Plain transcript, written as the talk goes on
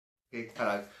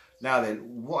Hello. Now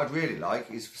then, what I'd really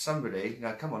like is for somebody...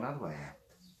 Now, come on, other way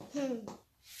now.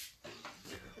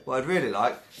 What I'd really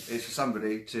like is for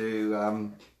somebody to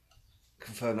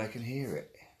confirm they can hear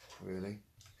it, really.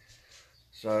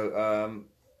 So,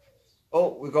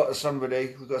 oh, we've got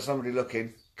somebody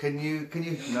looking. Can you,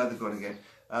 no, they've gone again.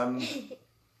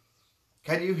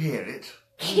 Can you hear it?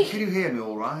 Can you hear me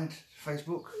all right,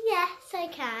 Facebook? Yes, I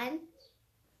can.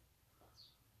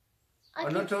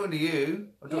 I'm not talking to you,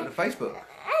 I'm talking to Facebook.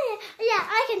 Yeah,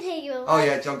 I can hear you all Oh right.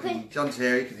 yeah, John's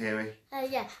here, he can hear me.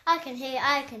 Yeah, I can hear you.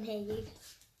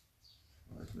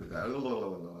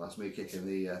 That's me kicking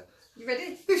the... You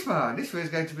ready? This one is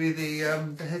going to be the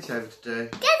head shave today.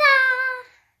 Ta-da!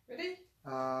 Ready?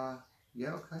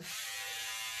 Yeah, okay.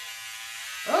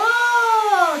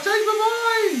 Ah, changed my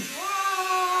mind!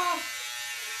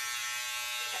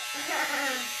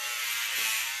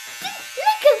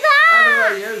 Look at that! Out of the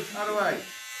way, you, out of the way.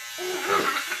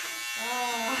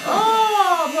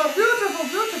 Oh, my beautiful,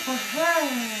 beautiful hair.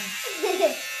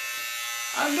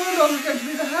 I'm no longer going to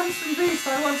be the handsome beast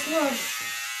I once was.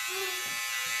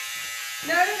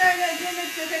 No, don't have your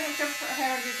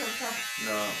hair on your top.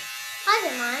 No. I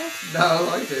don't mind. No,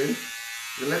 I do.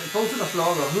 You let it fall to the floor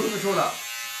or hoover it all up.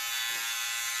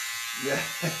 Yeah.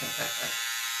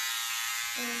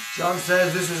 John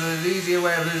says this is an easier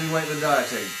way of losing weight than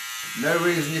dieting. No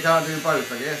reason you can't do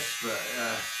both, I guess, but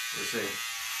we'll see.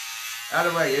 Out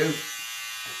of the way, you.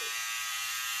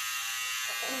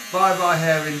 Bye-bye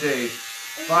hair indeed.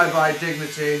 Bye-bye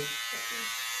dignity.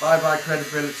 Bye-bye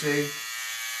credibility.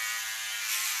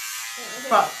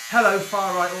 But hello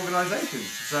far-right organisations.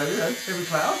 So, you know, every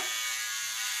cloud.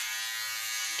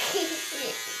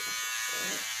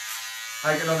 How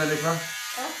you getting on there, Nicola?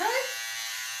 Okay.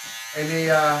 Any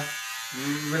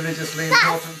religiously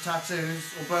important tattoos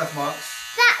or birthmarks?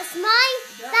 That's my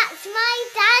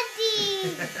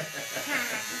daddy.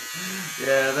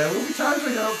 Yeah, there will be times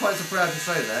when you're not quite so proud to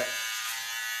say that.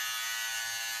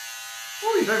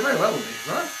 Oh, you're doing very well with it,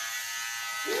 right?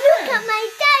 Look at my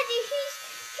daddy.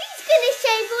 He's gonna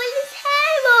shave all his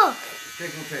hair off.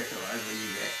 Tickle tickle, that's what you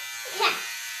get. Yeah.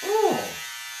 Oh.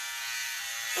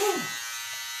 Oh.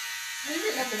 You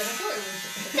remember that I thought it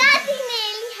was. Daddy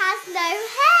nearly has no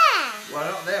hair.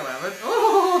 Well, not there, Alan.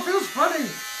 Oh, it feels funny.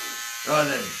 Right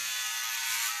then.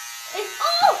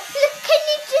 Oh, look, can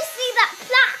you just see that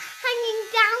plait hanging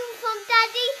down from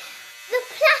Daddy? The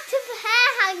plait of hair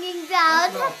hanging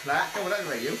down. That's not a plait. Come on,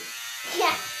 over you.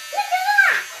 Yeah. Look at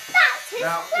that. That's his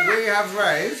Now, plait. we have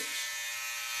raised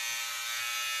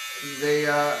the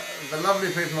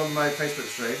lovely people on my Facebook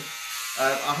stream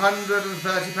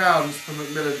 £130 for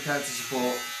Macmillan Cancer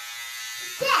Support.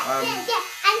 Yeah. And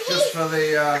Just for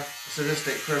the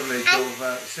sadistic privilege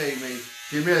of seeing me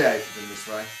humiliated in this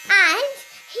way. And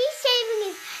he's shaving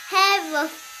his hair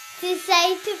off to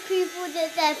say to people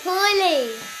that they're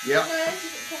poorly. Yep. No,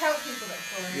 to help people that are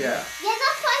falling. Yeah. Yeah,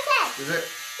 that's what I said. Is it?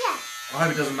 Yeah. I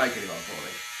hope it doesn't make anyone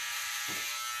poorly.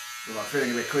 Well, I'm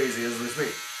feeling a bit queasy as we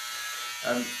speak.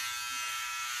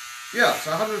 Yeah,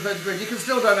 so 130 quid. You can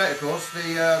still donate, of course.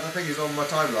 The thing is on my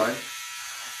timeline.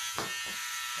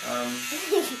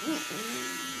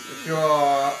 If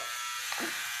you're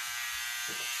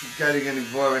getting any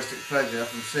voyeuristic pleasure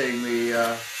from seeing me,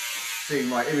 seeing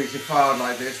my image defiled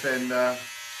like this, then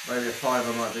maybe a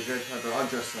fiver might be good. I'm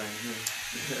just saying.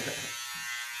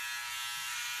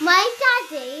 My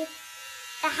daddy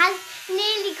has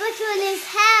nearly got all his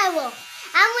hair off,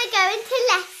 and we're going to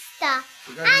Leicester.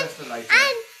 We're going to Leicester later.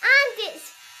 And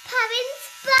it's Perrin's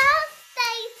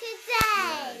birthday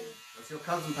today. That's your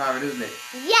cousin Parrot, isn't it?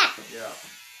 Yeah. Yeah.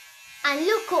 And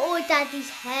look at all Daddy's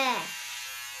hair.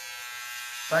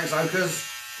 Thanks, Oakers.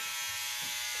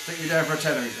 Stick you down for a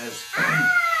tenner, he says. It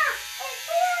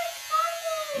feels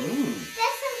funny. Mm.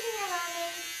 There's something around me.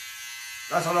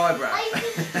 That's an eyebrow.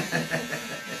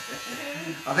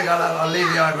 I think I'll leave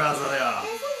the eyebrows where they are.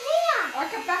 There's some here. I'll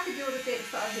come back and do all the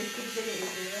bits that I've been considering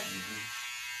doing.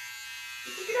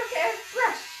 Did you not get a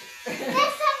brush?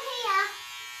 There's some here.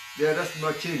 Yeah, that's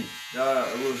my chin.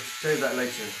 We'll save that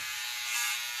later. Here's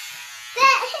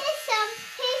some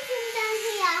down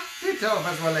here. You tell if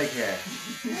that's my leg hair. Here's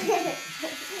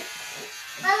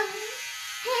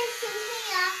some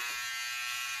here.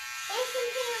 Here's some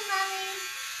here, Mummy.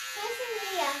 Here's some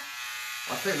here.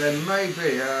 I think there may be,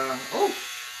 oh,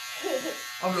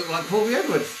 I look like Paul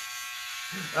Edwards.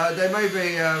 There may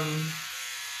be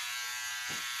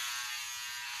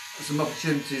some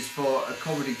opportunities for a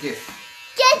comedy gift.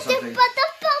 We've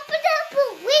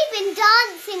been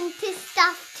dancing to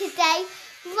stuff today,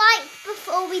 right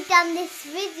before we done this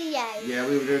video. Yeah,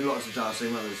 we were doing lots of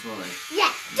dancing, weren't we, this morning?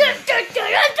 Yeah. Yeah. Thank you.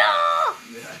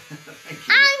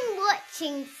 And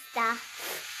watching stuff.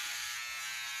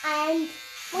 And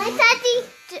my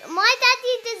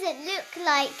daddy doesn't look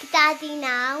like Daddy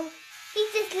now. He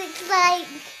just looks like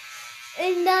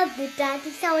another daddy,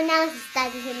 someone else's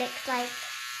daddy he looks like.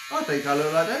 I think I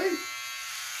look like Daddy.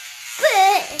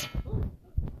 But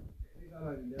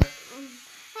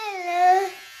hello,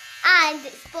 and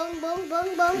it's bong bong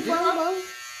bong bong Is it bong what? bong.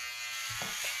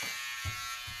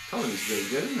 Colin's doing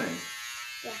good, isn't he?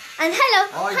 Yeah. And hello,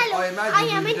 I am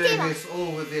imagine a we'd be doing dealer. this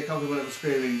all with the accompaniment of a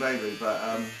screaming baby,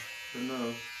 but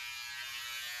no.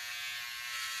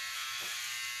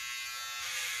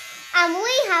 And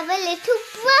we have a little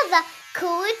brother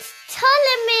called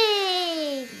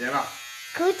Ptolemy. Dira,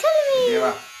 Called Ptolemy.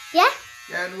 Dira, Yeah.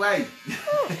 get out of the way.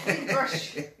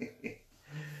 Brush.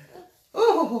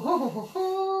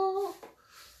 Oh.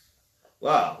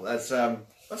 Wow, that's the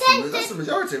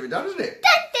majority of it done, isn't it?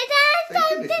 Dun, dun, dun, Thank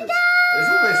dun, goodness. dun, dun. It's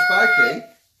always spiky.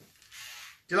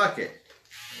 Do you like it?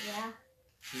 Yeah.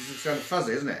 It's kind of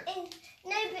fuzzy, isn't it? No,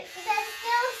 but there's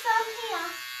still some here.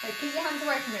 Hey, keep your hands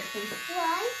away from it, please.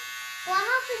 Why? What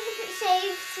happens if it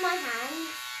shaves my hand?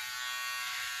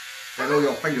 Then all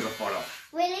your fingers will fall off.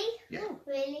 Really? Yeah.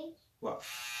 Really? What?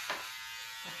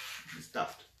 It's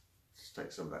stuffed. Just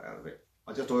take some of that out of it.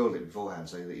 I just oiled it beforehand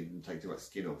so that you didn't take too much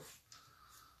skin off.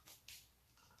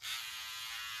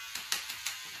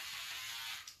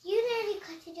 You nearly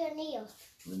cut your knee off.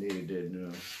 I nearly did,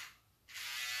 no.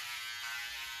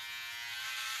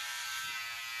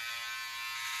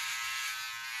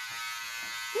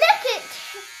 Look at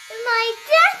my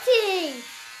daddy!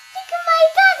 Look at my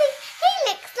daddy! He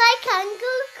looks like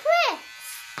Uncle Chris.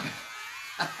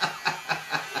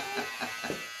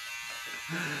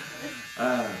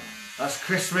 That's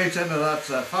Chris Smeaton, and that's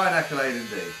a fine accolade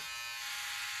indeed.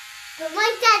 But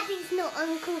my daddy's not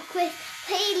Uncle Chris,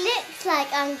 but he looks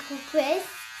like Uncle Chris.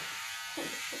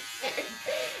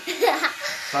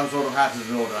 Some sort of hat is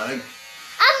in order, I think.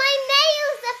 And my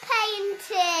nails are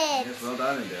painted. Yes, well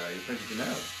done, India. You painted your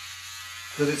nails.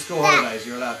 Because it's school holidays,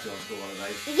 you're allowed to on school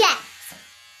holidays. Yes,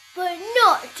 but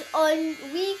not on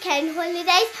weekend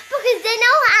holidays because they're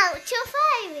not out your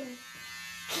phone.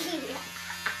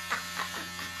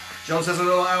 John says a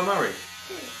little Al Murray.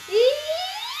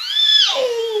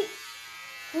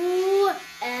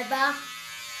 Whoever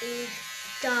is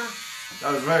the...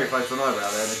 That was very close to an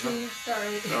eyebrow there, Nicola.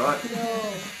 Sorry. Alright.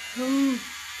 No.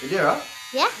 Indira,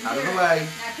 Yeah? out of the way.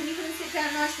 Now, can you come and sit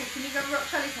down nicely? Can you go and rock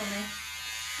Charlie for me?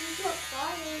 He's not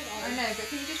crying I know, but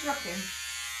can you just rock him?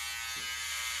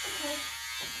 Okay.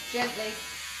 Gently.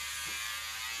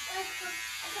 I can't.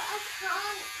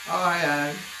 Oh, hi,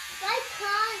 Anne. I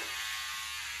can't.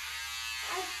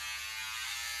 I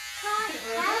can't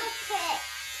help it.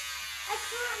 I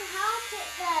can't help it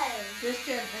though. Just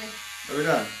gently. Are we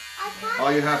done? I can't.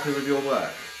 Are you happy with your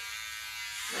work?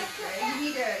 Okay, you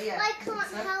need a, yeah. I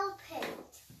can't help it.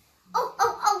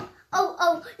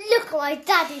 Oh, look at my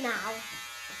daddy now.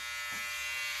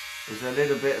 There's a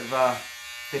little bit of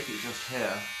thicket just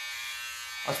here.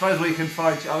 I suppose we can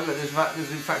find. Oh look,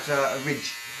 there's in fact a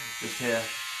ridge just here.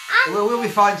 And We'll be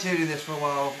fine tuning this for a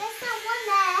while. there's not one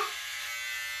there.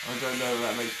 I don't know if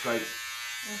that makes great.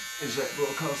 Is it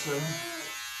broadcaster?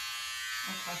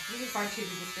 Okay, you can find two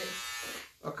little bits.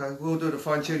 Okay, we'll do the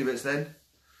fine tuning bits then.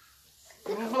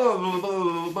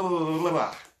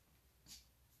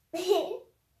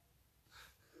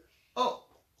 Oh,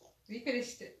 You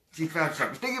finished it. she found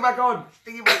something. Stick it back on.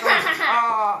 Stick it back on.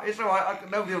 Ah, it's all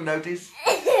right. Nobody will notice.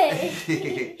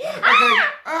 Okay.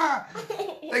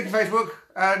 Thank you, Facebook,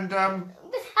 and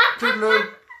toodaloo.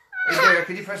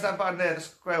 Can you press that button there, the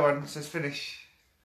square one that says finish?